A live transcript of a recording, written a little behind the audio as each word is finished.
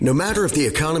No matter if the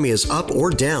economy is up or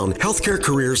down, healthcare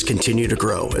careers continue to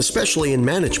grow, especially in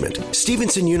management.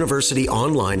 Stevenson University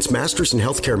Online's Masters in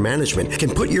Healthcare Management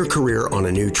can put your career on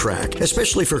a new track,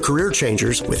 especially for career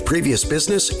changers with previous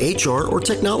business, HR, or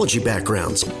technology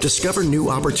backgrounds. Discover new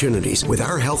opportunities with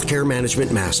our Healthcare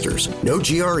Management Masters. No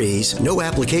GREs, no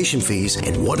application fees,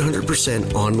 and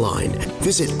 100% online.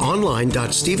 Visit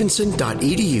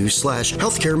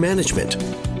online.stevenson.edu/healthcare management.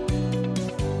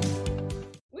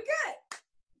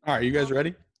 All right, you guys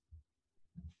ready?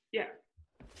 Yeah.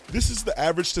 This is the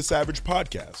Average to Savage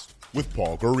podcast with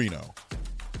Paul Garino.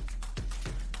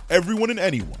 Everyone and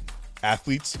anyone,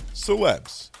 athletes,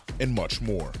 celebs, and much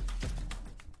more.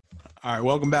 All right,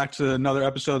 welcome back to another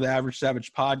episode of the Average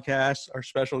Savage podcast. Our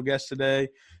special guest today,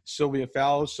 Sylvia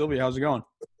Fallows. Sylvia, how's it going?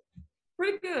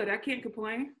 Pretty good. I can't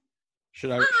complain.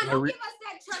 Should I don't give us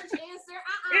that church answer.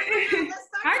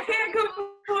 I can't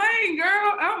complain,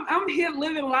 girl. I'm here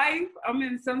living life. I'm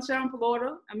in Sunshine,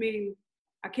 Florida. I mean,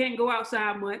 I can't go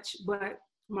outside much, but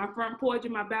my front porch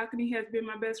and my balcony has been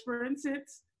my best friend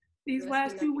since these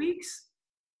last 2 weeks.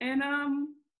 And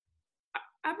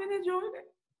I've been enjoying it.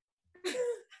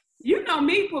 You know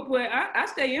me, Papa. I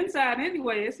stay inside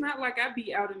anyway. It's not like I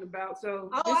be out and about. So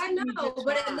I know,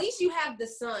 but at least you have the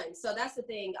sun. So that's the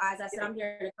thing. As I said, I'm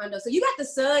here in a condo. So you got the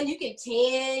sun. You can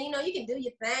tan. You can do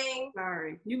your thing.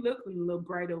 Sorry, you looking a little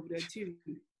bright over there too.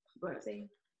 But see,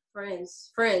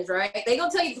 friends, right? They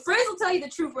gonna tell you. Friends will tell you the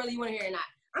truth whether you want to hear it or not.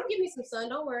 I'm giving you some sun.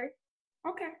 Don't worry.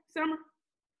 Okay, summer.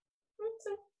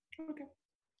 Okay.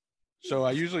 So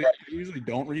I usually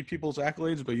don't read people's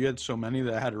accolades, but you had so many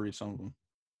that I had to read some of them.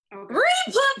 Okay.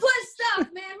 Read put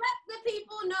stuff, man. Let the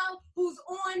people know who's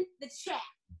on the chat.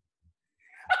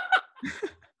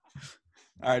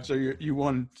 All right, so you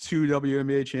won 2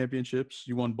 WNBA championships.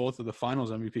 You won both of the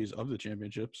finals MVPs of the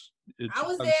championships. I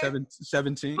was there.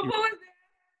 2017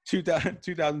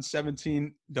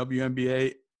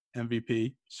 WNBA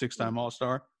MVP, 6-time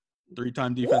All-Star,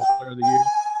 3-time Defensive Player of the Year,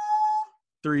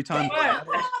 3-time. Don't stop.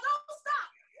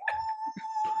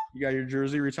 You got your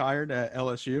jersey retired at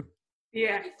LSU.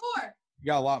 Yeah. Before. You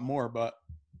got a lot more, but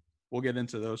we'll get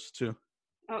into those too.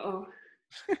 Uh-oh.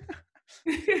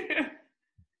 We're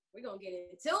going to get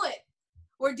into it.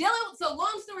 We're dealing with, so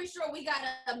long story short, we got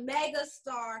a mega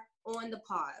star on the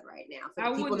pod right now.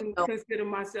 I wouldn't consider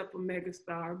myself a mega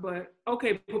star, but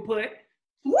okay, Put.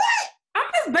 What?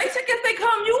 I'm as basic as they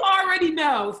come. You already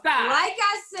know. Stop. Like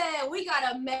I said, we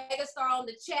got a mega star on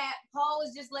the chat. Paul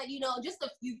was just letting you know just a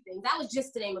few things. That was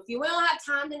just to name a few. We don't have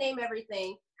time to name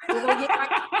everything. We're going to get right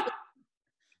to it.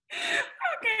 I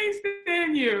can't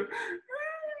stand you.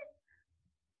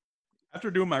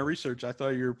 After doing my research, I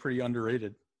thought you were pretty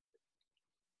underrated.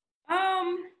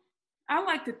 I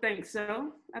like to think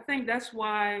so. I think that's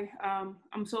why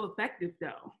I'm so effective,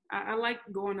 though. I like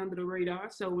going under the radar.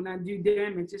 So when I do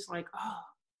damage, it's like,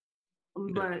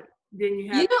 but then you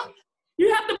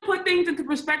have to put things into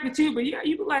perspective too. But yeah,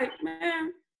 you be like,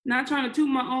 man, not trying to toot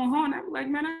my own horn. I be like,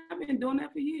 man, I've been doing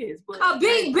that for years. But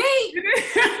big. Okay.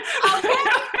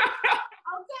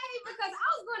 Because I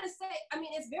was going to say, I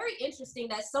mean, it's very interesting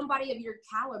that somebody of your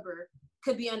caliber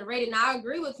could be underrated. And I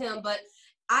agree with him, but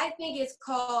I think it's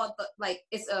called,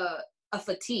 it's a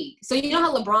fatigue. So you know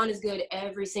how LeBron is good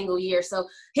every single year. So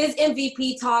his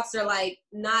MVP talks are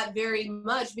not very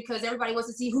much because everybody wants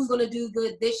to see who's going to do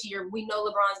good this year. We know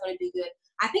LeBron's going to do good.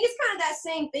 I think it's kind of that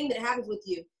same thing that happens with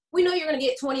you. We know you're going to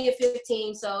get 20 or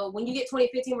 15. So when you get 20 or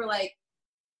 15, we're like,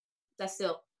 that's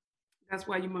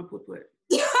why you might put.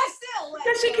 Yeah, still.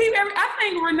 Because I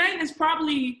think Renee is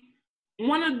probably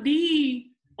one of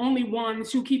the only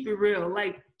ones who keep it real.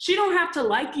 She don't have to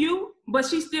like you, but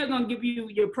she's still going to give you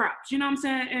your props. You know what I'm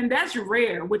saying? And that's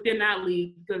rare within our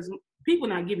league because people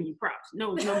not giving you props,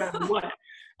 no matter what.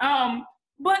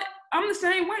 But I'm the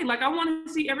same way. I want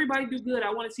to see everybody do good.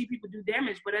 I want to see people do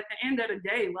damage. But at the end of the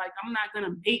day, I'm not going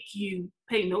to make you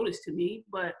pay notice to me,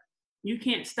 but you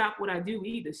can't stop what I do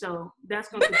either. So that's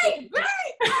going to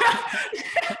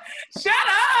Shut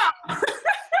up!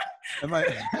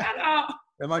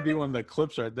 That might be one of the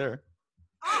clips right there.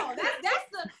 Oh, that's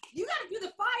you got to do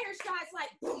the fire shots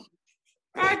boom.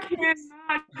 I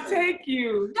cannot take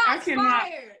you. Shots I cannot.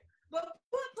 Fired. But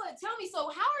tell me, so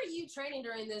how are you training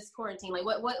during this quarantine?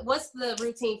 What's the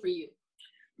routine for you?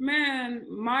 Man,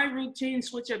 my routine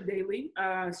switch up daily.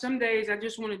 Some days I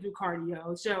just want to do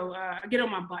cardio. So I get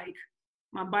on my bike.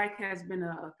 My bike has been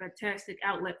a fantastic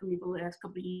outlet for me for the last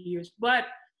couple of years. But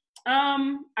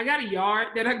I got a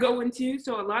yard that I go into.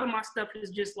 So a lot of my stuff is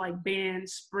just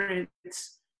bands,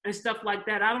 sprints, and stuff like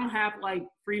that. I don't have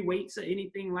free weights or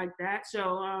anything like that.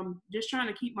 So just trying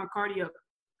to keep my cardio up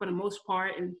for the most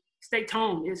part and stay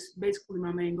toned is basically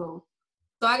my main goal.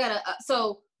 I gotta.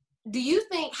 So, do you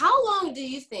think? How long do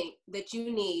you think that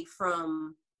you need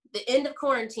from the end of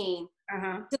quarantine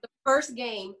to the first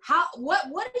game?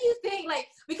 What do you think? Like,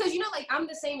 because like I'm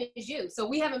the same as you, so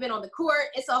we haven't been on the court.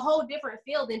 It's a whole different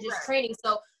field than just training.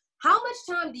 So, how much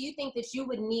time do you think that you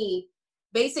would need,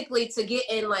 basically, to get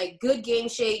in like good game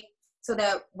shape so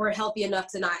that we're healthy enough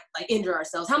to not like injure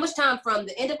ourselves? How much time from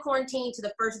the end of quarantine to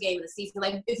the first game of the season?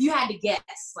 Like, if you had to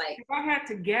guess, like. If I had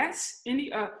to guess,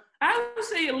 I would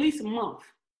say at least a month.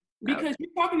 Because you're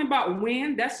talking about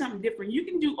wind, that's something different. You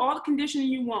can do all the conditioning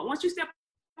you want. Once you step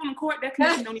on the court, that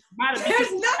conditioning don't even matter because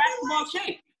it's basketball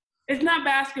shape. It's not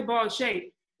basketball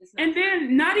shape. And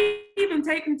then not even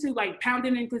taking to like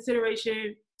pounding in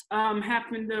consideration,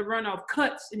 having to run off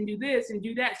cuts and do this and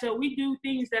do that. So we do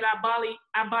things that our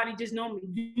body just normally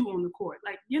do on the court.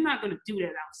 Like you're not gonna do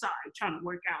that outside trying to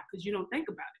work out because you don't think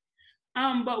about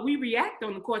it. But we react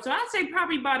on the court. So I'd say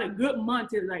probably about a good month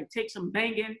to like take some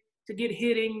banging, to get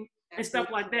hitting and stuff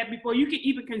like that before you can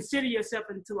even consider yourself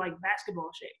into like basketball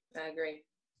shape. I agree.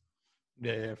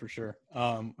 Yeah, for sure.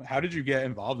 How did you get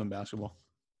involved in basketball?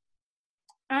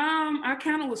 I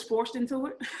kind of was forced into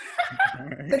it.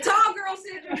 The tall girl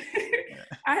syndrome.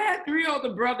 I had 3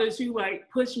 older brothers who like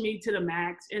pushed me to the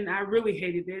max, and I really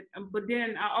hated it. But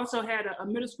then I also had a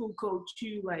middle school coach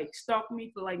who like stalked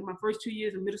me for like my first 2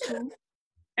 years of middle school,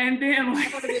 and then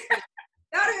like.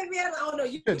 Oh no,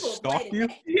 you stalked you?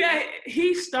 Yeah,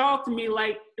 he stalked me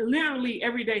like literally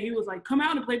every day. He was like, "Come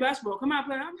out and play basketball. Come out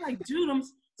and play." I'm like, "Dude,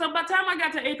 So by the time I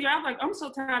got to 8th grade, I was like, "I'm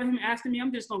so tired of him asking me.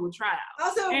 I'm just gonna try out."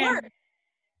 Also, it worked.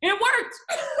 It worked.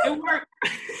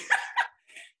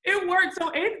 It worked.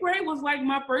 So 8th grade was like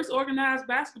my first organized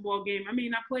basketball game. I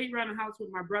mean, I played around the house with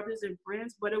my brothers and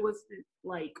friends, but it was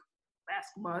like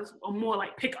basketball. It was more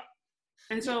like pickup.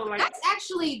 And so like that's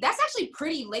actually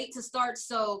pretty late to start.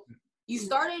 So. You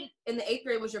started in the 8th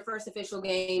grade was your first official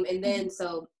game, and then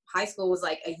so high school was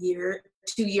like a year,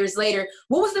 2 years later.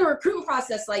 What was the recruiting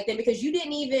process like then? Because you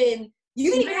didn't even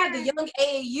have the young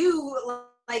AAU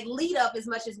like lead up as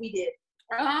much as we did.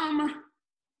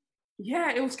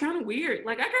 Yeah, it was kind of weird.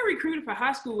 Like I got recruited for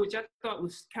high school, which I thought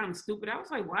was kind of stupid. I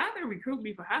was like, why are they recruiting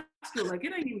me for high school? Like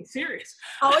it ain't even serious.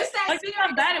 Oh, it's that like, serious.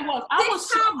 How bad it was. I was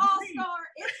so all-star.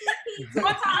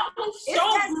 I was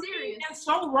so green and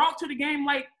so raw to the game.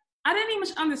 Like I didn't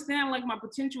even understand like my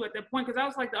potential at that point because I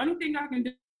was like, the only thing I can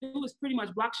do is pretty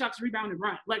much block shots, rebound, and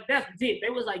run. Like that's it. They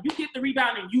was like, you get the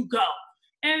rebound and you go.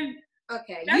 And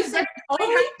okay, you said the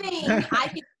only thing I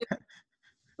can do: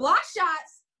 block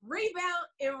shots, rebound,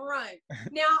 and run.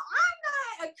 Now I'm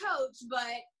not a coach, but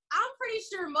I'm pretty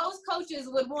sure most coaches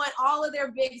would want all of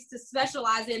their bigs to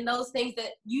specialize in those things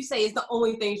that you say is the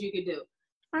only things you could do.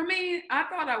 I mean, I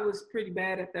thought I was pretty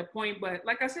bad at that point, but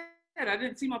like I said, I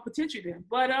didn't see my potential then.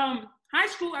 But high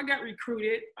school, I got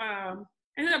recruited.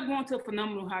 Ended up going to a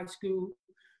phenomenal high school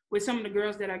with some of the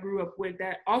girls that I grew up with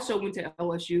that also went to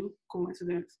LSU.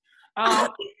 Coincidence.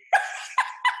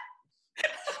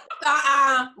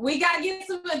 We got to get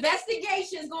some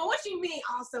investigations going. What you mean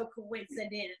also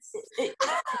coincidence?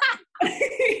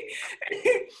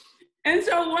 And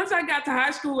so once I got to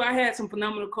high school, I had some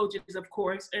phenomenal coaches, of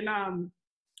course. And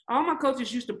all my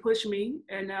coaches used to push me,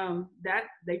 and that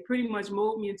they pretty much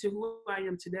molded me into who I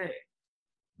am today.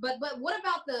 But what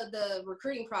about the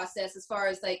recruiting process as far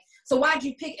as like, so why did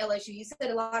you pick LSU? You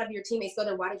said a lot of your teammates go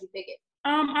there. Why did you pick it?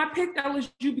 I picked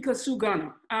LSU because Sue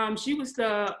Gunner. She was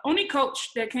the only coach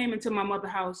that came into my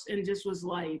mother's house and just was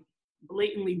like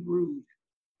blatantly rude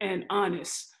and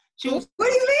honest. She was, what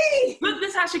do you mean? Look, this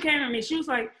is how she came at me. She was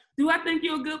like, "Do I think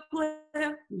you're a good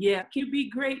player? Yeah. Can you be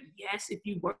great? Yes, if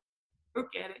you work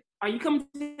at it. Are you coming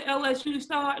to LSU to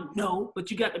start? No, but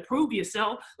you got to prove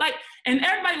yourself." Like, and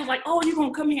everybody was like, "Oh, you're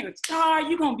gonna come here and start.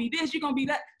 You're gonna be this. You're gonna be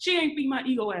that." She ain't feed my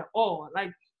ego at all.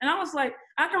 Like, and I was like,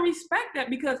 I can respect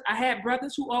that because I had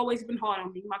brothers who always been hard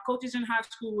on me. My coaches in high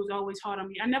school was always hard on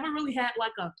me. I never really had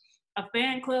like a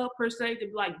fan club per se to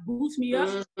like boost me up.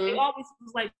 Mm-hmm. They always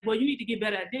was like, "Well, you need to get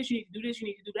better at this. You need to do this. You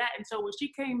need to do that." And so when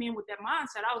she came in with that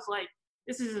mindset, I was like,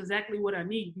 this is exactly what I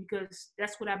need because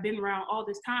that's what I've been around all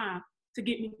this time to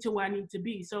get me to where I need to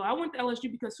be. So I went to LSU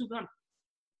because Sue Gunner.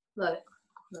 Love it.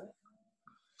 Love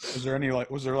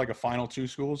it. Was there like a final two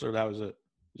schools or that was it?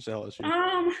 Just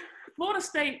LSU? Florida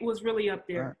State was really up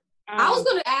there. I was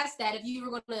going to ask that if you were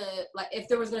going to, like, if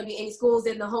there was going to be any schools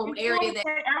in the home area that.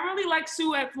 I really like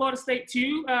Sue at Florida State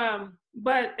too.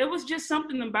 But it was just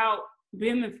something about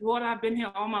being in Florida. I've been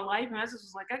here all my life. And I just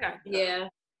was like, I got to go. Yeah.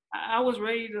 I was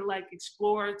ready to like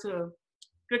explore, to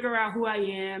figure out who I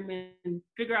am and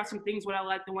figure out some things what I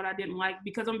liked and what I didn't like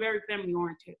because I'm very family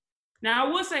oriented. Now I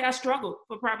will say I struggled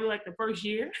for probably like the first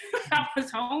year. I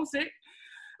was homesick.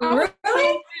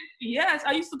 Really? Yes,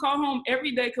 I used to call home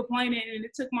every day complaining, and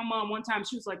it took my mom one time.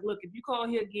 She was like, "Look, if you call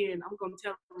here again, I'm gonna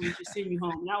tell them to send you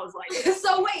home." And I was like,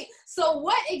 So wait, so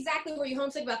what exactly were you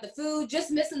homesick about? The food, just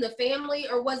missing the family,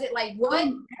 or was it like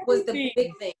what was the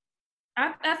big thing?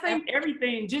 I think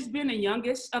everything, just being the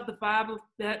youngest of the five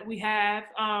that we have,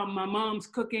 my mom's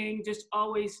cooking, just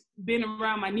always been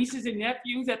around my nieces and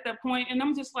nephews at that point, and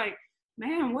I'm just like,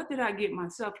 man, what did I get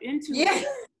myself into? Yeah.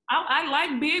 I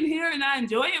like being here and I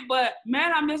enjoy it, but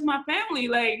man, I miss my family,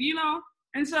 like, you know.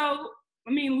 And so,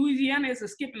 I mean, Louisiana is a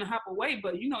skip and a hop away,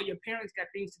 but you know, your parents got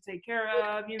things to take care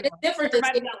of. You know, It's different.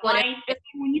 everybody got life.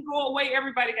 When you go away,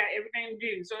 everybody got everything to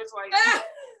do. So it's like,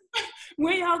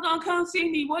 when y'all gonna come see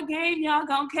me? What game y'all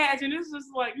gonna catch? And it's just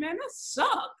like, man, that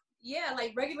sucks. Yeah,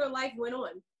 like regular life went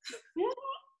on.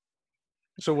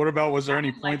 So what about, was there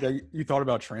any point that you thought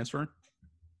about transferring?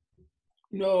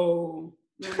 No.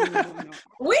 We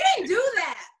didn't do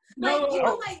that. Like, No. you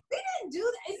know, like we didn't do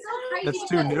that. It's so crazy. That's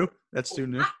too new. That's too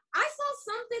new. I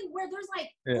saw something where there's like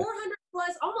 400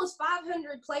 plus, almost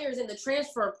 500 players in the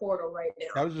transfer portal right now.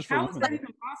 That was just for How is women. that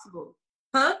even possible?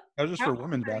 Huh? That was just How for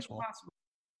women's is that basketball. possible?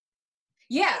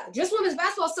 Yeah, just women's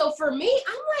basketball. So for me,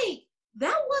 I'm like,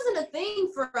 that wasn't a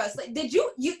thing for us. Like, did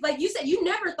you like you said, you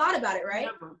never thought about it, right?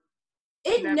 Never.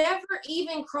 It Never. never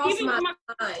even crossed my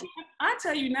mind. I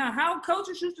tell you now, how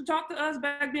coaches used to talk to us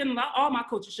back then, all my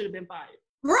coaches should have been fired.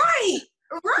 Right.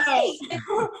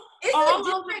 It's All a of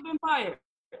them different, should have been fired.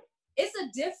 it's a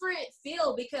different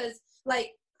feel because,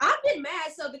 like, I've been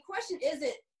mad. So the question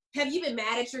isn't, have you been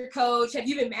mad at your coach? Have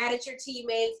you been mad at your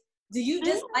teammates? Do you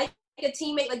dislike a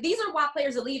teammate? Like, these are why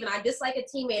players are leaving. I dislike a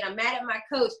teammate. I'm mad at my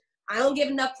coach. I don't give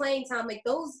enough playing time. Like,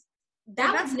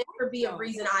 that would never be a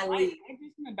reason I leave. Like,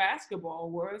 just in the basketball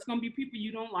world, it's gonna be people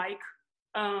you don't like.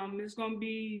 There's gonna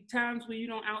be times where you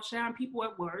don't outshine people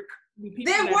at work.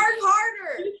 Then work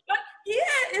harder. Yeah,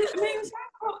 it means.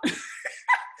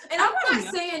 And I'm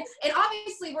not saying, and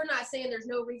obviously we're not saying there's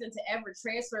no reason to ever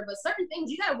transfer, but certain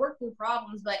things you gotta work through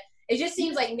problems. But it just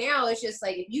seems like now it's just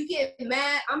like, if you get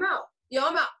mad, I'm out.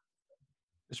 I'm out.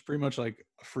 It's pretty much like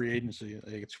a free agency.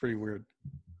 Like, it's pretty weird.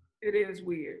 It is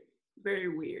weird.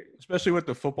 Very weird. Especially with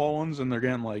the football ones, and they're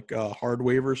getting like hard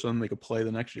waivers so then they could play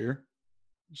the next year.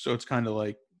 So it's kind of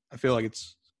like, I feel like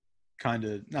it's kind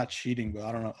of not cheating, but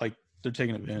I don't know, like they're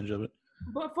taking advantage of it.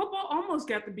 But football almost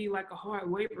got to be like a hard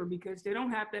waiver because they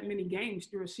don't have that many games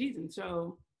through a season.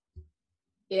 So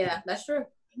yeah, that's true.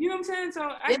 You know what I'm saying? So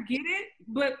I get it,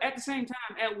 but at the same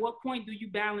time, at what point do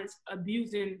you balance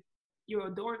abusing your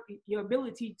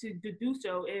ability to do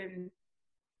so and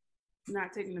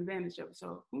not taking advantage of it?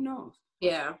 So who knows?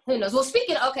 Yeah, who knows? Well,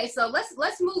 speaking of, okay, so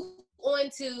let's move on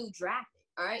to drafting.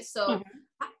 All right, so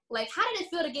like, how did it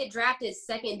feel to get drafted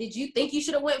second? Did you think you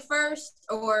should have went first,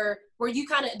 or did you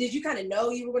kind of know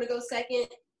you were going to go second?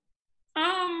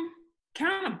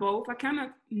 Kind of both. I kind of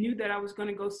knew that I was going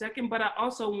to go second, but I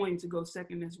also wanted to go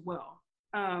second as well.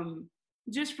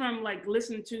 Just from like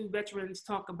listening to veterans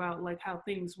talk about like how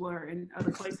things were in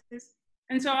other places.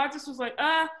 And so I just was like,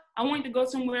 I wanted to go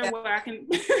somewhere where I can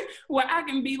where I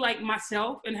can be like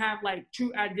myself and have like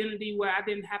true identity, where I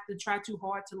didn't have to try too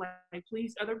hard to like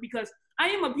please other, because I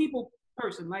am a people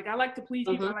person. Like, I like to please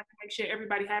people. I like to make sure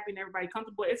everybody happy and everybody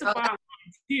comfortable. It's a fine line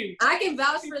too. I can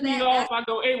vouch for that. Off, I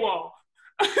go AWOL.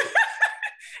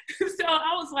 So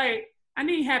I was like, I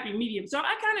need happy medium. So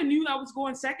I kind of knew I was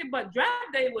going second, but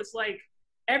draft day was like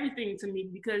everything to me,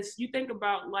 because you think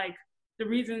about like the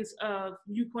reasons of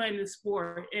you playing this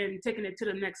sport and taking it to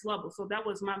the next level. So that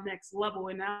was my next level,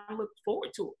 and I looked forward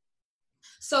to it.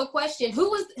 So question,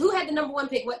 who had the number one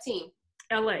pick? What team?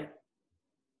 LA.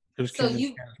 So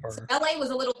LA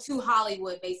was a little too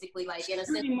Hollywood, basically, like in a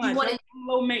sense. You wanted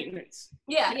low maintenance.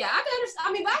 Yeah, I can understand.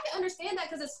 I mean, but I can understand that,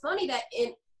 because it's funny that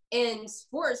in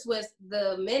sports with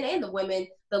the men and the women,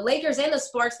 the Lakers and the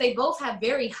Sparks, they both have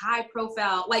very high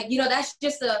profile. Like, that's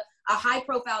just a high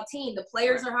profile team. The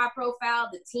players are high profile,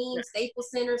 the team, Staples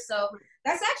Center. So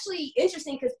that's actually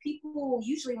interesting, because people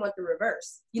usually want the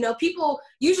reverse. People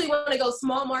usually want to go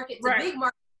small market to big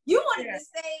market. You wanted to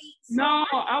stay. No,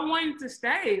 I wanted to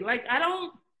stay. Like,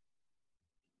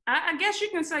 I guess you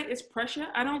can say it's pressure.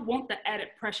 I don't want the added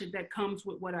pressure that comes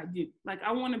with what I do. Like,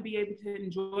 I want to be able to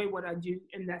enjoy what I do,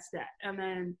 and that's that. And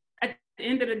then at the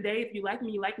end of the day, if you like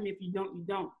me, you like me. If you don't, you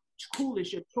don't. It's cool,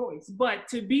 it's your choice. But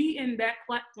to be in that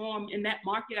platform, in that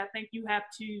market, I think you have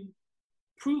to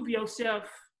prove yourself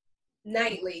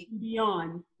nightly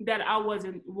beyond that I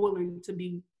wasn't willing to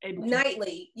be able to.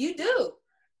 Nightly. You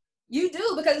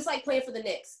do, because it's like playing for the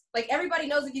Knicks. Like, everybody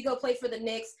knows if you go play for the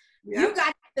Knicks, you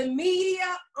got the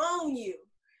media on you.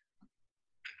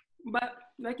 But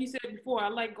like you said before, I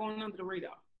like going under the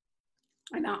radar.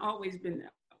 And I've always been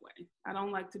that way. I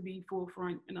don't like to be full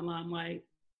front in the limelight.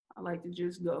 I like to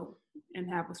just go and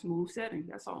have a smooth setting.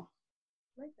 That's all.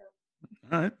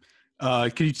 All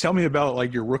right. Can you tell me about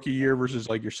like your rookie year versus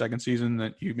like your second season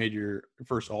that you made your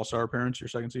first All-Star appearance, your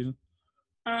second season?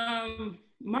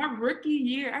 My rookie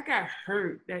year, I got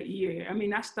hurt that year. I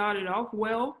mean, I started off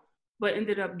well, but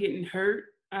ended up getting hurt,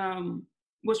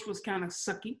 which was kind of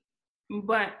sucky.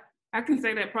 But I can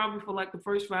say that probably for like the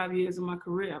first 5 years of my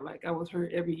career, like I was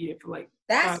hurt every year for like.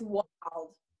 That's wild.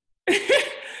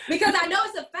 Because I know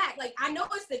it's a fact. Like, I know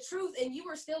it's the truth, and you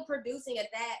were still producing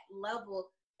at that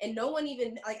level, and no one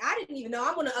even, like, I didn't even know.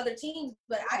 I'm on the other teams,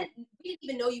 but we didn't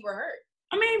even know you were hurt.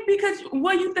 I mean, because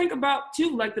what you think about,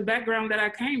 too, like, the background that I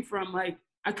came from, like,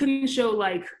 I couldn't show,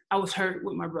 like, I was hurt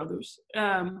with my brothers.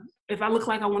 If I look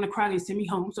like I want to cry, they send me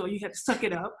home, so you had to suck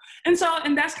it up. And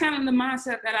that's kind of the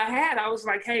mindset that I had. I was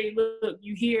like, hey, look,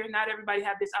 you here. Not everybody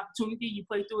have this opportunity. You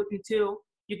play through it until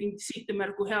you can seek the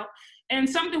medical help. And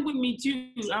something with me, too,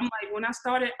 I'm like, when I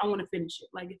started, I want to finish it.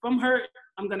 Like, if I'm hurt,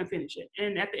 I'm going to finish it.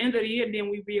 And at the end of the year, then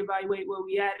we reevaluate where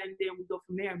we at, and then we go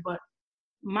from there. But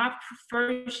my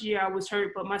first year, I was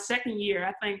hurt. But my second year,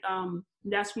 I think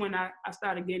that's when I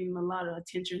started getting a lot of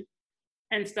attention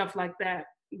and stuff like that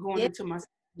going into my.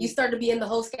 You started to be in the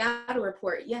whole scouting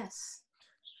report, yes.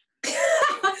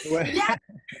 Yeah.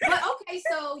 But okay,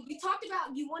 so you talked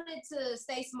about you wanted to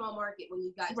stay small market when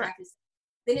you got drafted.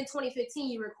 Then in 2015,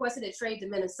 you requested a trade to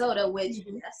Minnesota, which,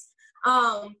 yes.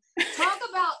 Talk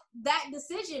about that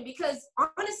decision, because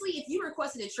honestly, if you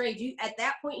requested a trade, you at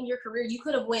that point in your career, you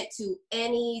could have went to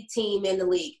any team in the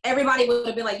league. Everybody would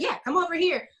have been like, yeah, come over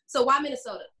here. So why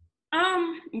Minnesota?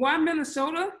 Why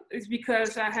Minnesota is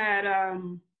because I had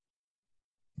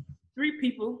 3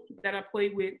 people that I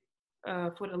played with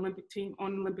for the Olympic team,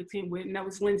 on the Olympic team with, and that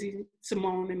was Lindsay,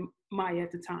 Simone, and Maya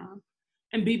at the time.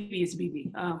 And BB is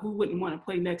BB. Who wouldn't want to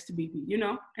play next to BB, you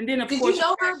know? And then, of course. Did you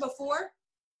know her before?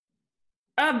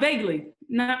 Vaguely.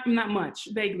 Not much.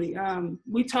 Vaguely.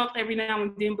 We talked every now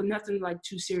and then, but nothing like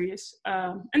too serious.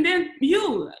 And then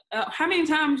you, how many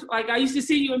times, like, I used to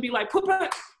see you and be like, when are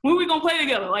we going to play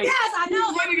together? Like, yes, I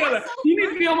know. Play together. So you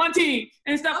need to be on my team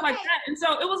and stuff like that. And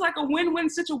so it was like a win-win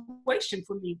situation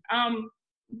for me.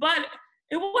 But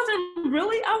it wasn't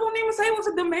really, I won't even say it was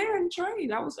a demand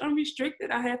trade. I was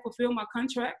unrestricted. I had fulfilled my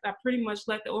contract. I pretty much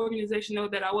let the organization know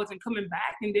that I wasn't coming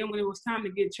back. And then when it was time to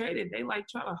get traded, they like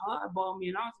try to hardball me.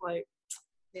 And I was like,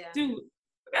 dude,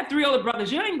 I got 3 older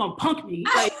brothers. You ain't going to punk me.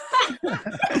 Like,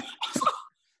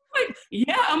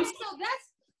 I'm so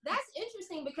that's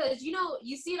interesting, because, you know,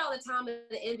 you see it all the time in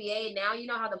the NBA. Now, you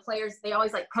know how the players, they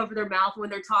always like cover their mouth when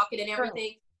they're talking and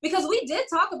everything. Because we did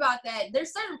talk about that.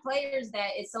 There's certain players that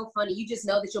it's so funny. You just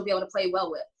know that you'll be able to play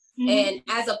well with. Mm-hmm. And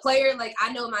as a player, like,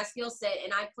 I know my skill set,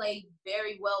 and I play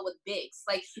very well with bigs.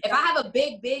 Like, if I have a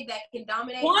big that can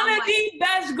dominate. One of the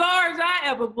best guards I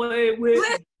ever played with.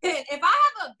 Listen, if I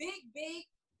have a big,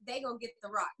 they gonna get the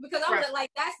rock. Because I'm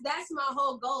like, that's my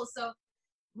whole goal. So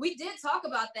we did talk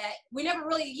about that. We never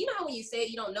really, you know how when you say it,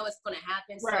 you don't know it's going to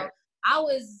happen. Right. So I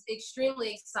was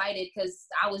extremely excited because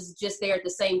I was just there at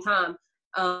the same time.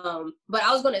 But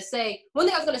I was going to say, one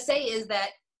thing I was going to say is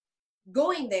that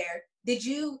going there, did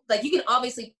you, like, you can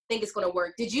obviously think it's going to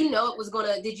work. Did you know it was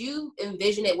going to, did you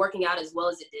envision it working out as well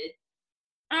as it did?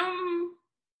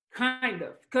 Kind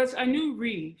of, because I knew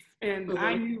Reeve, and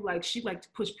I knew, like, she liked to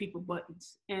push people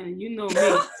buttons. And you know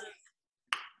me,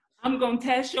 I'm going to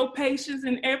test your patience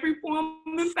in every form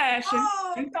and fashion.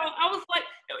 Oh. And so I was like,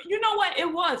 you know what?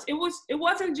 It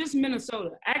wasn't just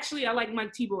Minnesota. Actually, I like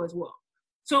Mike Tebow as well.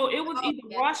 So it was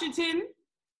either Washington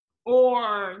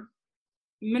or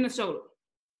Minnesota.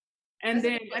 And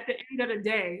then at the end of the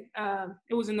day,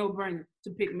 it was a no-brainer to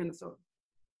pick Minnesota.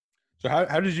 So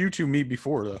how did you two meet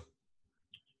before, though?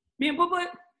 Me and Bubba?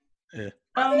 Yeah.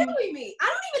 How did we meet? I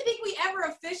don't even think we ever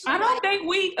officially think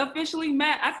we officially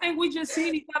met. I think we just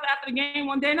seen each other after the game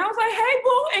one day, and I was like, hey,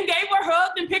 boo, and gave her a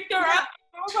hug and picked her up.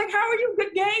 I was like, how are you?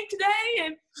 Good game today?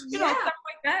 And, you know, stuff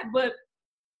like that. But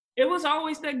it was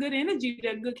always that good energy,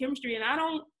 that good chemistry, and I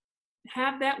don't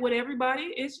have that with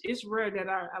everybody. It's rare that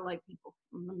I like people.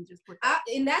 Let me just put that.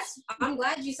 I'm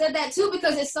glad you said that, too,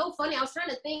 because it's so funny. I was trying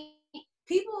to think.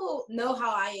 People know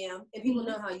how I am, and people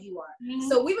know how you are. Mm-hmm.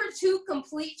 So we were 2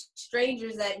 complete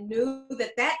strangers that knew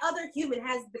that other human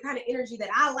has the kind of energy that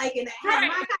I like and that has my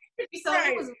kind of energy. So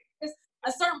it was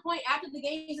a certain point after the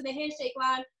games and the handshake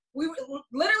line, we were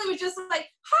literally just like,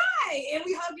 hi, and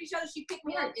we hugged each other. She picked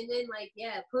me up, and then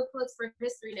puts for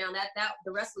history now. That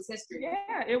the rest was history.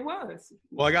 Yeah, it was.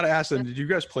 Well, I got to ask them, did you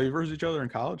guys play versus each other in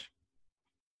college?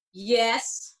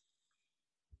 Yes.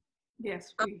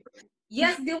 Yes.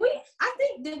 Yes, did we? I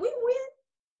think, did we win?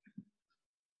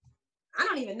 I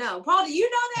don't even know. Paul, do you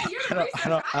know that? You're the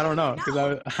researcher. I don't know because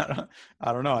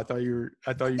I don't know. I thought you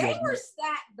They guys were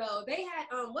stacked though. They had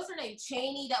what's her name,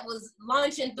 Cheney, that was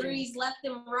launching threes left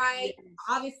and right.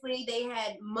 Obviously, they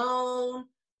had Moan.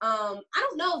 I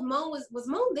don't know if Moan was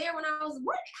Moan there when I was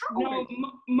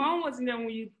Moan wasn't there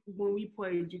when we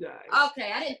played you guys.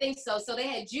 Okay, I didn't think so. So they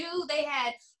had you. They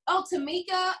had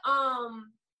Tamika.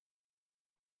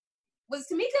 Was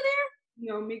Tamika there?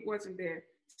 No, Meek wasn't there.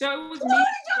 So it was me.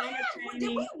 Did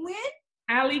we win?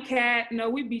 Alley Cat. No,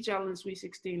 we beat y'all in Sweet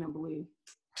 16, I believe.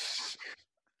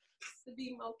 To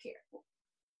be more careful.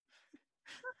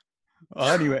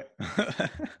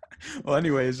 Well,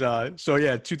 anyways, so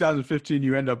yeah, 2015,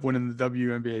 you end up winning the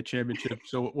WNBA championship.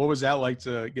 So what was that like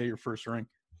to get your first ring?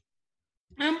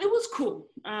 It was cool.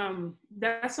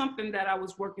 That's something that I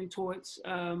was working towards.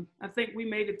 I think we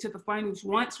made it to the finals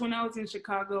once when I was in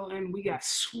Chicago, and we got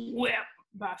swept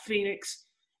by Phoenix.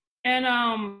 And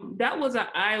that was an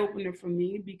eye-opener for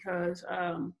me because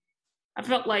I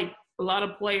felt like a lot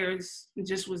of players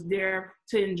just was there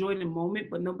to enjoy the moment,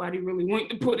 but nobody really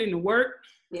wanted to put in the work.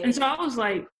 Yeah. And so I was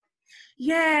like,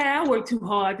 yeah, I worked too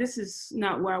hard. This is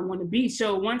not where I want to be.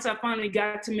 So once I finally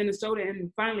got to Minnesota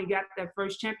and finally got that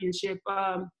first championship,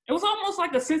 it was almost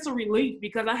like a sense of relief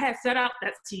because I had set out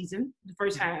that season, the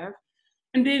first half,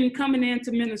 and then coming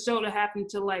into Minnesota, having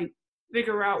to like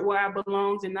figure out where I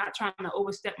belonged and not trying to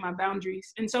overstep my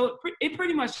boundaries. And so it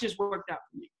pretty much just worked out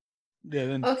for me. Yeah.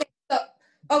 Then, okay. So,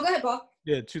 go ahead, Paul.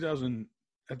 Yeah,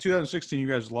 2016, you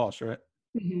guys lost, right?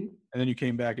 Mm-hmm. And then you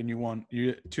came back and you won.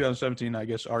 2017, I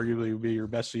guess, arguably would be your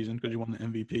best season because you won the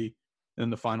MVP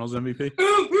and the Finals MVP.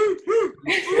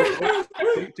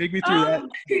 Take me through that.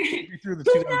 Take me through the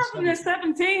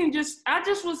 2017. I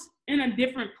just was in a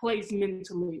different place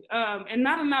mentally, and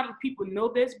not a lot of people know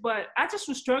this, but I just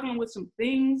was struggling with some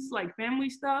things like family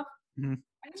stuff. Mm-hmm.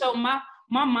 So my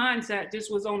mindset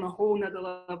just was on a whole nother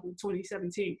level in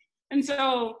 2017, and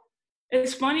so.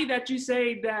 It's funny that you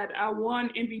say that I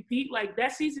won MVP. Like,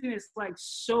 that season is, like,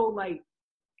 so, like,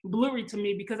 blurry to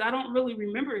me because I don't really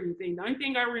remember anything. The only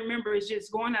thing I remember is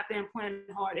just going out there and playing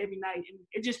hard every night. And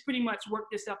it just pretty much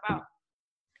worked itself out.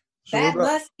 So that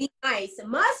must be nice. It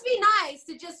must be nice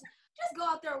to just go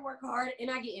out there and work hard and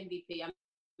I get MVP. I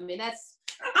mean, I'm just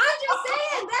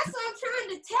saying. That's what I'm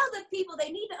trying to tell the people.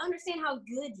 They need to understand how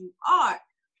good you are.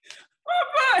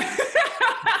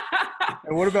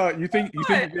 And what about you? Think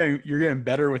you're getting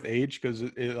better with age because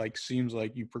it like seems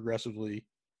like you progressively.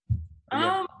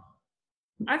 I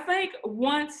think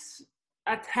once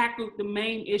I tackled the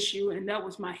main issue, and that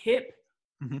was my hip.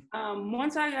 Mm-hmm.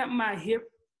 Once I got my hip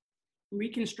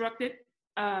reconstructed,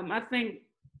 I think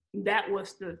that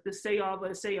was the say all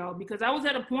because I was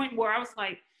at a point where I was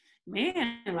like,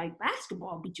 man, like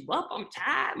basketball beat you up. I'm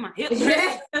tired. My hip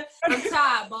hurts. I'm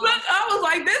tired, boy. Look, I was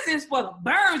like, this is for the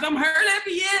birds. I'm hurt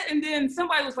every year. And then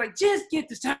somebody was like, just get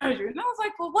the surgery. And I was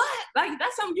like, for what? Like,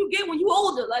 that's something you get when you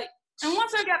older. Like, and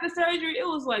once I got the surgery, it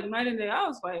was like night and day. I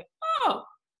was like, oh,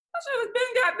 I should have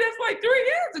been got this like 3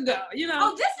 years ago, you know?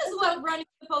 Oh, this is what running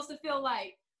is supposed to feel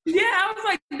like. Yeah, I was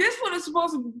like, this what it's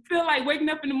supposed to feel like waking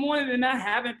up in the morning and not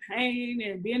having pain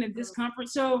and being in discomfort.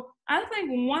 So I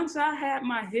think once I had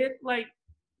my hip like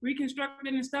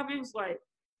reconstructed and stuff, it was like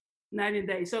night and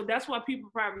day. So that's why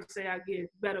people probably say I get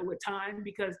better with time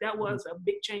because that was a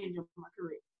big change in my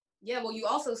career. Yeah, well, you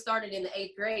also started in the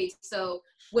 8th grade. So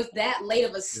with that late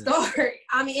of a start,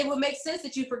 I mean, it would make sense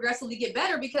that you progressively get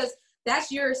better because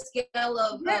that's your scale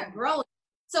of growing.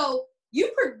 So you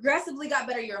progressively got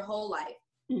better your whole life.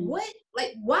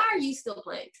 Why are you still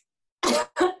playing?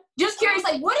 Just curious,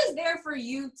 like, what is there for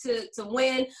you to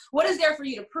win? What is there for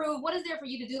you to prove? What is there for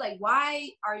you to do? Like, why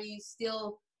are you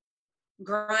still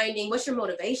grinding? What's your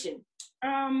motivation?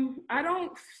 I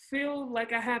don't feel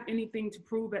like I have anything to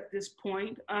prove at this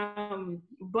point.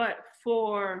 But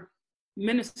for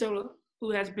Minnesota,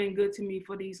 who has been good to me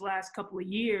for these last couple of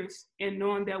years, and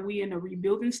knowing that we in a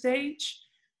rebuilding stage,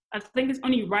 I think it's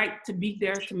only right to be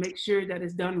there to make sure that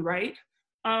it's done right.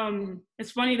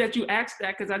 It's funny that you asked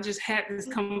that because I just had this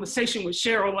conversation with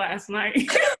Cheryl last night.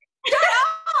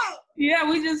 Yeah,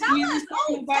 we just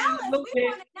talking about it a little bit. We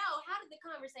want to know, how did the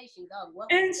conversation go?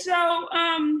 And so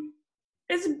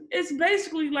it's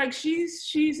basically like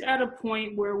she's at a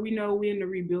point where we know we're in the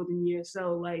rebuilding year.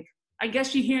 So like I guess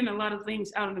she's hearing a lot of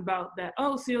things out and about that,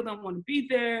 oh, Seal don't want to be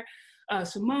there,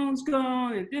 Simone's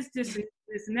gone, and this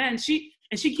and that.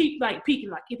 And she keep like peeking,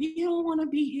 like, if you don't want to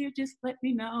be here, just let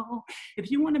me know.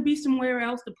 If you want to be somewhere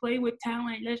else to play with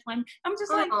talent, let's let me. I'm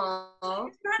just like,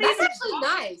 that's actually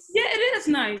nice. Yeah, it is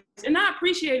nice, and I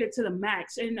appreciate it to the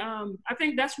max. And I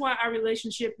think that's why our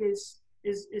relationship is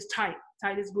tight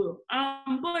as glue.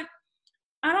 But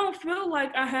I don't feel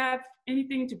like I have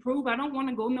anything to prove. I don't want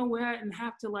to go nowhere and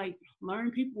have to like learn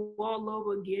people all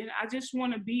over again. I just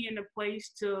want to be in a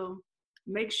place to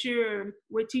make sure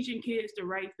we're teaching kids the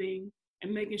right thing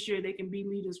and making sure they can be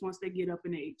leaders once they get up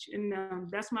in age. And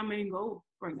that's my main goal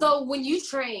right now. So when you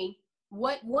train,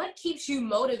 what keeps you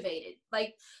motivated?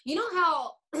 Like, you know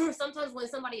how sometimes when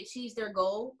somebody achieves their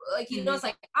goal, like, you know, it's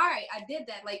like, all right, I did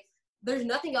that. Like, there's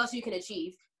nothing else you can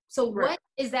achieve. So what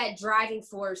is that driving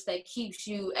force that keeps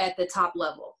you at the top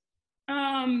level?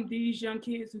 These young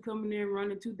kids who come in there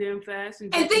running too damn fast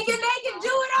and thinking they can do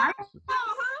it all.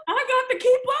 I got to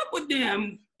keep up with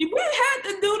them. We had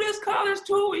to do this college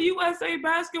tour with USA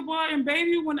Basketball, and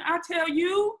baby, when I tell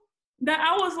you that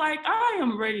I was like, I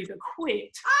am ready to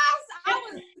quit.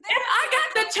 And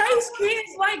I got to chase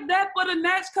kids like that for the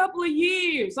next couple of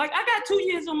years. Like, I got 2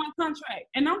 years on my contract,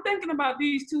 and I'm thinking about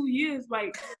these 2 years,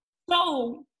 like,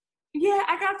 so yeah,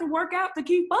 I got to work out to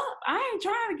keep up. I ain't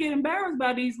trying to get embarrassed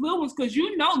by these little ones because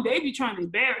you know they be trying to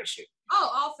embarrass you.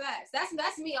 Oh, all facts.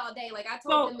 That's me all day. Like I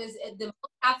told them, is the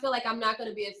I feel like I'm not going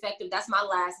to be effective. That's my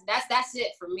last. That's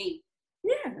it for me.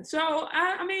 Yeah. So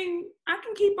I mean, I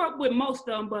can keep up with most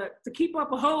of them, but to keep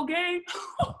up a whole game,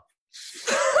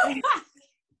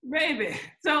 baby.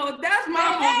 So that's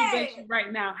my motivation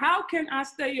right now. How can I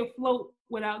stay afloat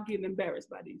without getting embarrassed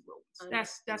by these little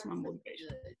ones? That's my motivation.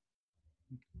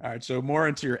 All right, so more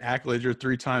into your accolades. You're a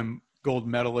 3-time gold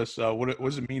medalist. What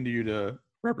does it mean to you to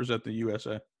represent the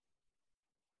USA?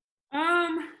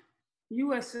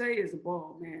 USA is a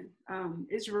ball, man.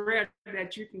 It's rare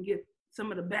that you can get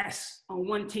some of the best on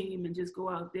one team and just go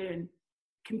out there and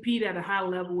compete at a high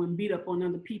level and beat up on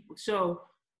other people. So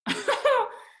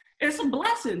it's a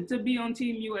blessing to be on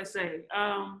Team USA.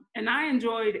 And I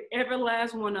enjoyed every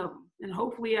last one of them, and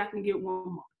hopefully I can get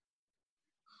one more.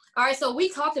 All right, so we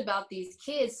talked about these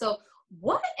kids. So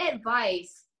what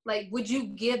advice, like, would you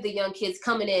give the young kids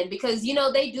coming in? Because, you know,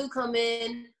 they do come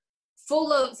in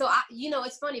full of, so,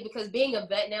 it's funny because being a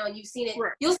vet now and you've seen it,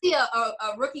 right. You'll see a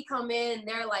rookie come in and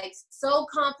they're, like, so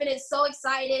confident, so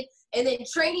excited, and then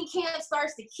training camp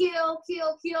starts to kill,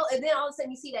 and then all of a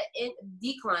sudden you see that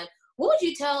decline. What would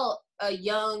you tell a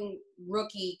young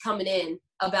rookie coming in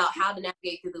about how to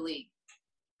navigate through the league?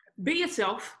 Be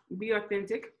yourself. Be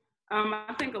authentic.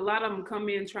 I think a lot of them come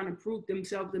in trying to prove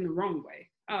themselves in the wrong way.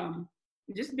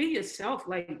 Just be yourself.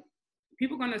 Like,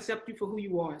 people are going to accept you for who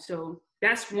you are. So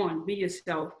that's one, be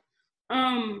yourself.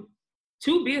 2,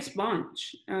 be a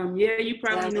sponge. Yeah, you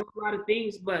probably know a lot of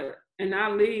things, but in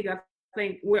our league, I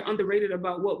think we're underrated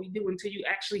about what we do until you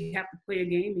actually have to play a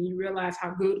game and you realize how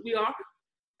good we are.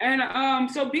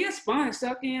 And so be a sponge,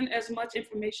 suck in as much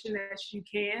information as you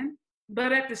can.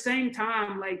 But at the same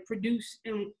time, like, produce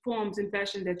in forms and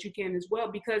fashion that you can as well,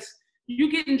 because you're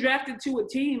getting drafted to a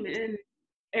team and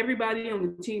everybody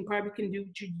on the team probably can do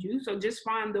what you do. So just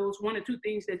find those 1 or 2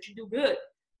 things that you do good,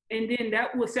 and then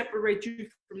that will separate you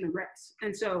from the rest.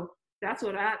 And so that's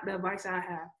what the advice I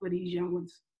have for these young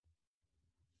ones.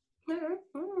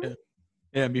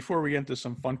 Yeah. Before we get into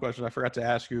some fun questions, I forgot to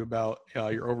ask you about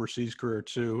your overseas career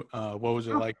too. What was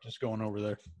it like just going over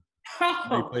there?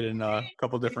 You played in a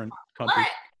couple different countries.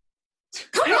 What?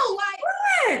 Come on, like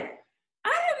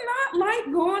I did not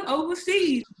like going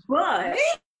overseas, but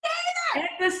at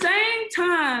the same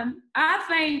time, I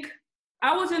think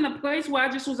I was in a place where I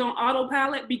just was on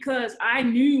autopilot because I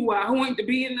knew where I wanted to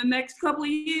be in the next couple of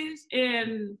years,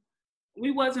 and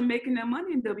we wasn't making that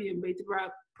money in WNBA to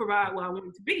provide where I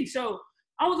wanted to be. So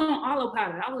I was on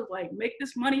autopilot. I was like, make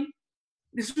this money.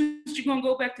 This is what you're going to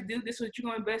go back to do. This is what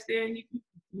you're going to invest in. You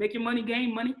make your money,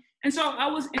 gain money. And so I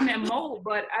was in that mode.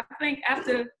 But I think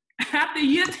after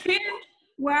year 10,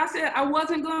 where I said I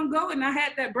wasn't going to go and I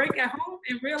had that break at home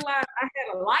and realized I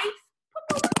had a life.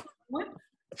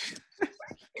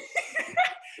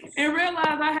 And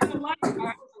realized I had a life. I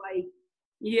was like,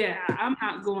 yeah, I'm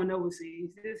not going overseas.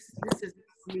 This is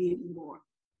not me anymore.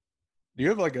 Do you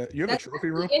have a trophy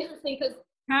room? Interesting because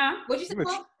what'd you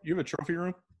say? You have a trophy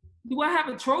room? Do I have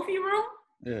a trophy room?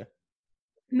 Yeah.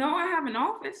 No, I have an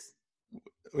office.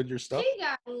 With your stuff? She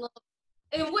got a little.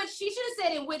 In which she should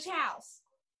have said in which house.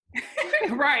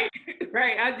 Right.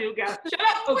 I do got. Shut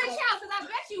up. Which house? Because I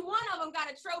bet you one of them got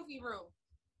a trophy room.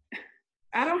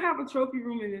 I don't have a trophy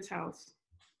room in this house.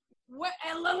 What?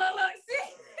 And look,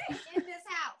 see, in this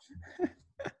house.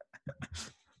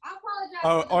 I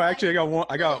apologize. Oh, actually,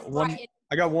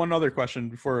 I got one other question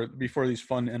before these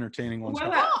fun, entertaining ones. I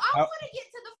want to get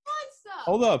to the fun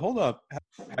stuff. Hold up.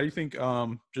 How do you think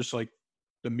just like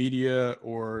the media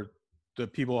or the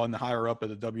people on the higher up at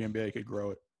the WNBA could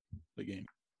grow the game?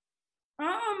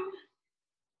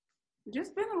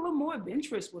 Just been a little more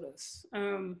adventurous with us.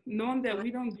 Knowing that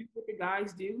we don't do what the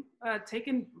guys do,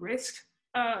 taking risks.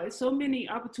 So many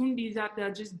opportunities out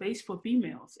there just based for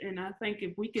females. And I think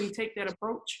if we can take that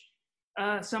approach,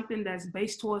 something that's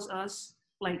based towards us,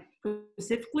 like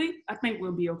specifically, I think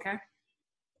we'll be okay.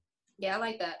 Yeah, I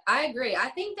like that. I agree. I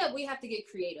think that we have to get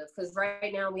creative because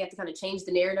right now we have to kind of change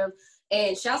the narrative.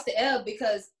 And shouts to Eb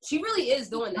because she really is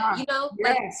doing that. You know,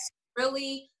 yes. Like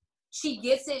really, she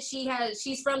gets it.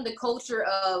 She's from the culture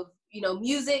of, you know,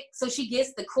 music, so she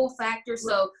gets the cool factor.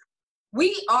 So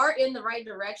we are in the right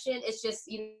direction. It's just,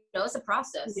 you know, it's a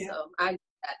process. Yeah. So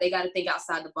they got to think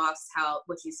outside the box.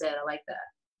 What you said. I like that.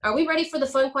 Are we ready for the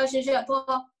fun questions yet,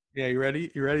 Paul? Yeah, you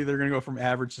ready? You ready? They're gonna go from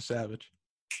average to savage.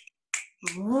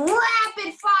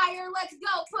 Rapid fire. Let's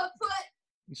go. Put.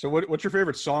 So what's your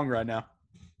favorite song right now?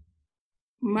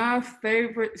 My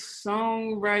favorite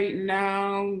song right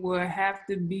now would have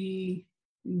to be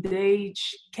Dej.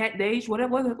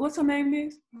 What's her name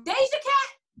is?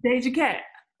 Deja Cat.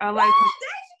 I like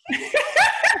her.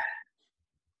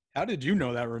 How did you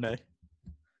know that, Renee?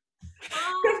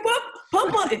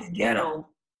 Papa is ghetto.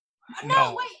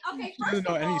 No, wait. Okay, she doesn't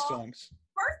know any songs.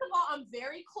 First of all, I'm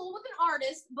very cool with an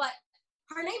artist, but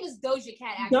her name is Doja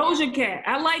Cat. Actually. Doja Cat.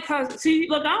 I like her. See,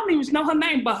 look, I don't even know her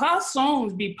name, but her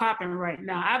songs be popping right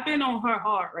now. I've been on her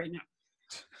hard right now.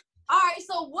 All right,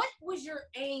 so what was your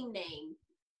AIM name?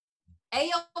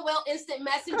 AOL Instant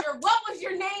Messenger. What was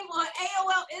your name on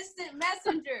AOL Instant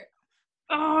Messenger?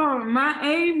 Oh, my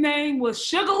AIM name was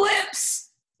Sugar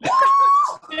Lips.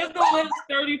 Sugar Lips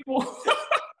 34.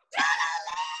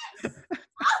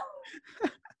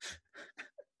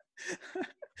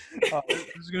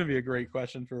 This is gonna be a great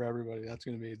question for everybody. That's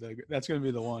gonna be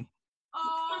the one.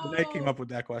 Renee came up with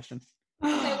that question.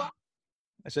 I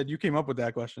said you came up with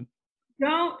that question.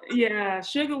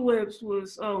 Sugar Lips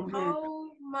was man.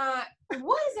 Oh my!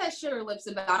 What is that Sugar Lips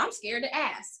about? I'm scared to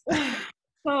ask.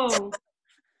 So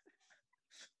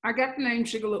I got the name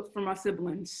Sugar Lips from my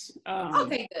siblings.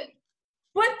 Okay, good.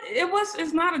 But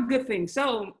it's not a good thing.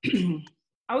 So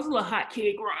I was a little hot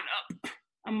kid growing up.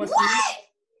 I must admit.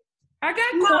 I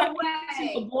got caught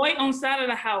with a boy on side of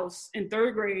the house in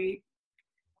 3rd grade.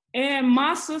 And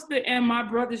my sister and my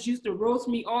brothers used to roast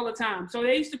me all the time. So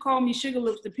they used to call me Sugar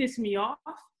Lips to piss me off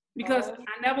because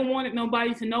I never wanted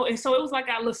nobody to know. And so it was like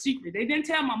our little secret. They didn't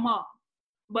tell my mom.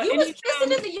 But you was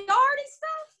pissing in the yard and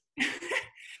stuff?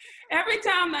 Every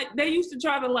time they used to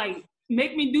try to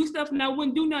make me do stuff and I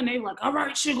wouldn't do nothing. They were like, all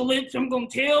right, Sugar Lips, I'm going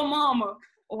to tell mama.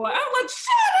 Or I was like,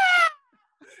 shut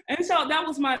up. And so that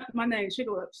was my name,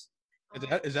 Sugar Lips.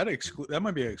 That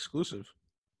might be exclusive.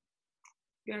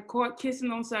 Got caught kissing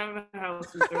on side of the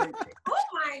house. Oh my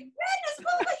goodness,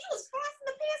 Booba, you was fast in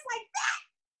the pants like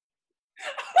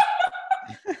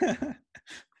that.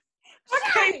 I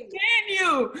can't stand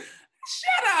you.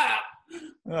 Shut up.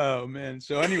 Oh man.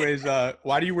 So anyways,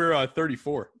 why do you wear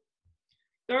 34?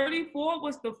 34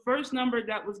 was the first number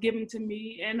that was given to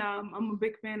me, and I'm a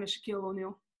big fan of Shaquille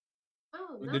O'Neal.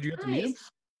 Oh, nice. Did you have to meet him?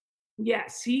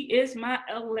 Yes, he is my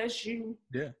LSU.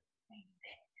 Yeah.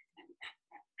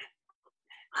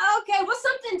 Okay,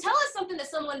 tell us something that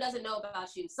someone doesn't know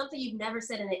about you. Something you've never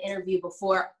said in an interview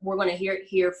before. We're going to hear it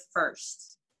here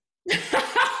first.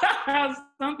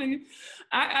 Something.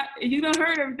 You done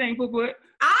heard everything, Put.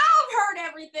 I've heard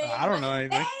everything. I don't know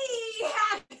anything.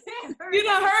 You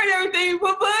done heard everything,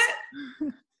 Put.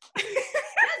 Let's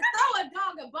throw a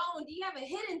dog a bone. Do you have a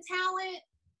hidden talent?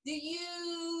 Do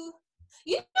you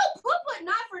know, Put,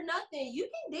 not for nothing, you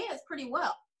can dance pretty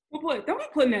well. Put, don't be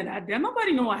putting that out there.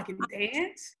 Nobody know I can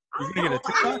dance. You gonna get a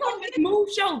TikTok? Move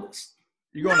shoulders.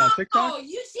 You going on TikTok? Oh,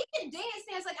 she can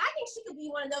dance. Like, I think she could be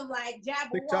one of them, like,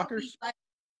 TikTokers? Like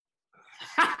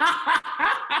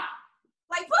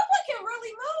Put can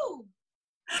really move.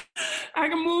 I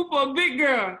can move for a big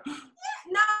girl.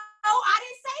 No, I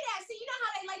didn't say that. See, you know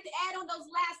how they like to add on those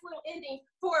last little endings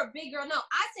for a big girl? No,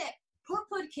 I said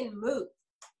Put can move.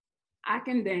 I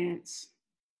can dance.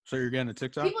 So you're getting a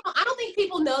TikTok? I don't think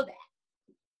people know that.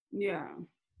 Yeah.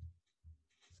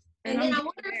 And then I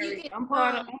wonder if you can. I'm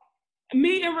part of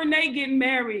me and Renee getting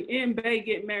married and Bay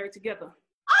getting married together.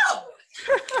 Oh!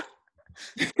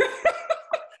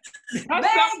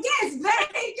 Vegas.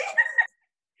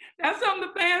 That's something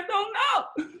the fans don't know.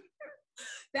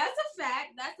 That's a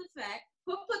fact.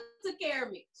 Put took care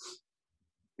of me.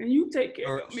 And you take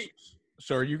care of me.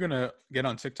 So are you going to get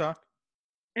on TikTok?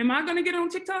 Am I going to get on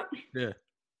TikTok? Yeah.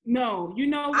 No. You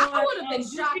know what? I would have been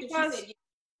shocked if you said yes.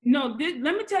 No,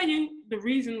 let me tell you the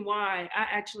reason why I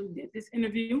actually did this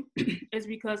interview is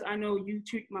because I know you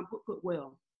treat my Put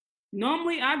well.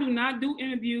 Normally, I do not do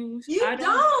interviews. I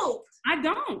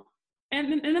don't.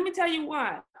 And let me tell you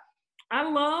why. I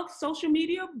love social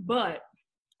media, but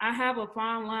I have a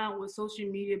fine line with social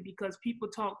media because people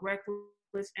talk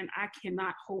reckless and I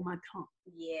cannot hold my tongue.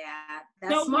 Yeah,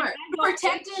 that's smart.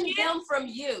 Protecting them from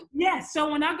you. Yes. So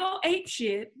when I go ape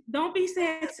shit, don't be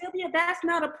saying, Sylvia, that's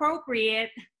not appropriate.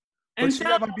 But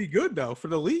that might be good though for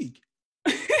the league.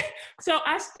 So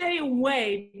I stay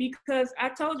away because I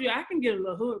told you I can get a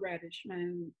little hood radish,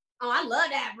 man. Oh, I love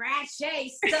that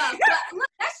ratchet stuff. But look,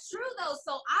 that's true though.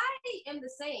 So I am the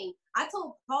same. I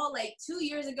told Paul like 2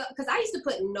 years ago, because I used to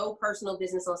put no personal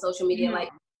business on social media,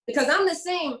 like because I'm the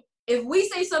same. If we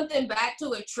say something back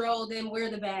to a troll, then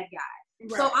we're the bad guy.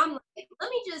 Right. So I'm like,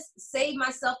 let me just save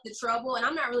myself the trouble. And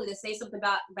I'm not really to say something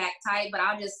about back tight, but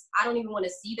I don't even want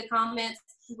to see the comments.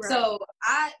 Right. So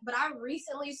I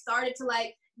recently started to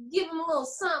like give them a little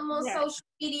something on social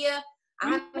media.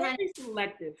 I'm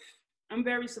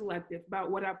very selective about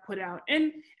what I put out.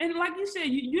 And like you said,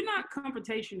 you're not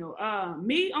confrontational.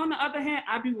 Me, on the other hand,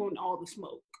 I be wanting all the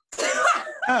smoke.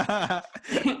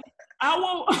 I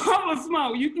want all the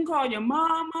smoke. You can call your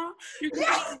mama. You can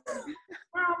call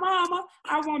my mama.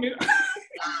 I want it.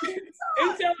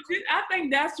 And so I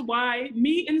think that's why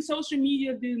me and social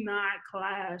media do not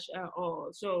clash at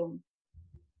all. So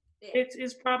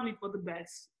it's probably for the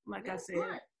best, like I said.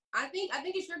 Smart. I think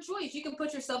it's your choice. You can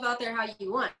put yourself out there how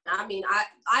you want. I mean,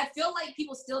 I feel like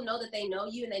people still know that they know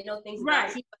you and they know things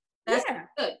about you. That's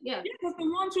good. Yeah. Because the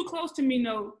ones who close to me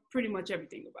know pretty much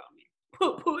everything about me.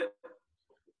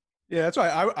 Yeah, that's why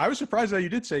I was surprised that you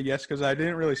did say yes, because I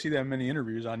didn't really see that many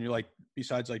interviews on you, like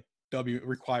besides like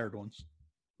required ones.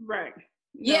 Right.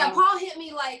 Yeah, Paul hit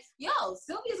me like, yo,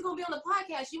 Sylvia's gonna be on the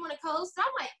podcast. You want to co-host? I'm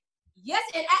like, yes.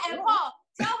 And Paul,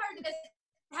 tell her this.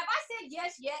 Have I said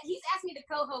yes yet? He's asked me to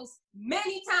co-host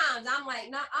many times. I'm like,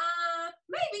 nah,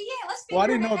 maybe, yeah, let's figure it out. Well, I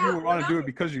didn't know if you would want to do it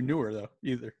because you knew her, though,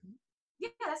 either. Yeah,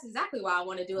 that's exactly why I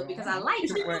want to do it, because I like her.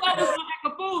 She was always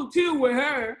like a fool, too, with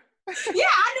her. Yeah,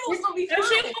 I knew it was going to be fun. If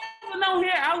she wasn't on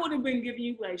here, I would have been giving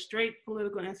you, like, straight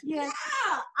political answers. Yeah,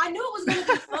 I knew it was going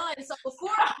to be fun. So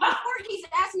before he's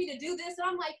asked me to do this, and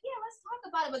I'm like, yeah, let's talk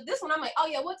about it. But this one, I'm like, oh,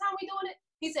 yeah, what time we doing it?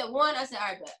 He said 1. I said, all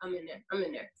right, bet. I'm in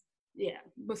there. Yeah,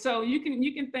 but so you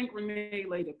can thank Renee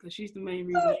later because she's the main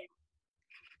reason.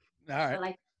 All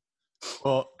right.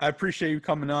 Well, I appreciate you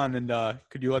coming on, and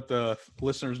could you let the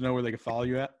listeners know where they can follow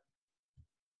you at?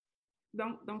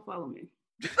 Don't follow me.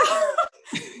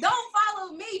 Don't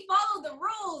follow me. Follow the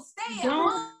rules. Stay at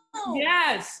home.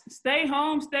 Yes, stay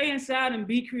home, stay inside, and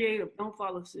be creative. Don't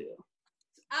follow Sil.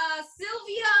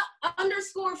 Sylvia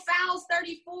 _Fowles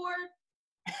 34.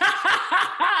 Is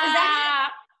that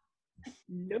it?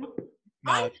 Nope.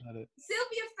 No, that's not it.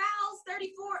 Sylvia Fowles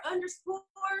 34 _.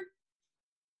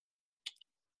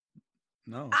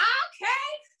 No.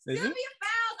 Okay. Is Sylvia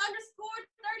Fowles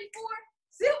 _34.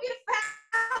 Sylvia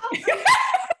Fowles.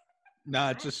 Nah,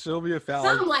 it's just Sylvia Fowles.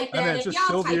 Something like that. And then it's just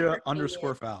Sylvia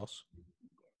 _Fowles.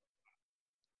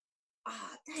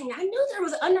 Oh, dang. I knew there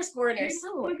was an underscore in there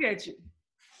somewhere. Look at you.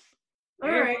 All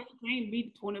right. Can't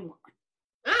beat 21. All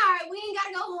right. We ain't got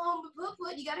to go home,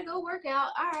 but you got to go work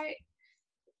out. All right.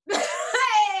 Hey,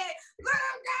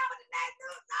 girl, with the next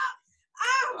new song. I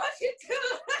want you to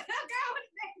girl with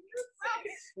the next new song.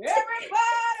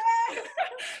 Everybody.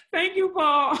 Thank you,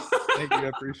 Paul. Thank you. I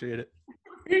appreciate it.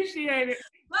 Appreciate it.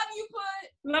 Love you,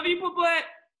 Put. Love you, Put.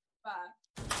 Bye.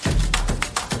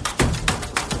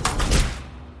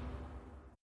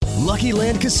 Lucky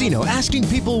Land Casino, asking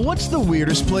people, what's the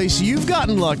weirdest place you've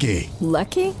gotten lucky?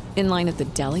 Lucky? In line at the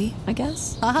deli, I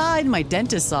guess? Aha, in my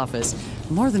dentist's office.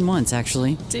 More than once,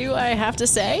 actually. Do I have to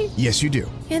say? Yes, you do.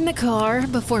 In the car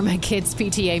before my kids'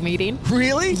 PTA meeting.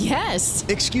 Really? Yes.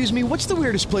 Excuse me, what's the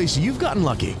weirdest place you've gotten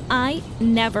lucky? I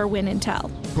never win and tell.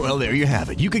 Well, there you have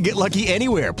it. You can get lucky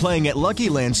anywhere, playing at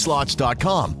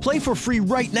LuckyLandSlots.com. Play for free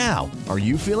right now. Are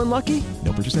you feeling lucky?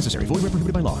 No purchase necessary. Void where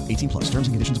prohibited by law. 18+. Terms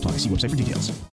and conditions apply. See website for details.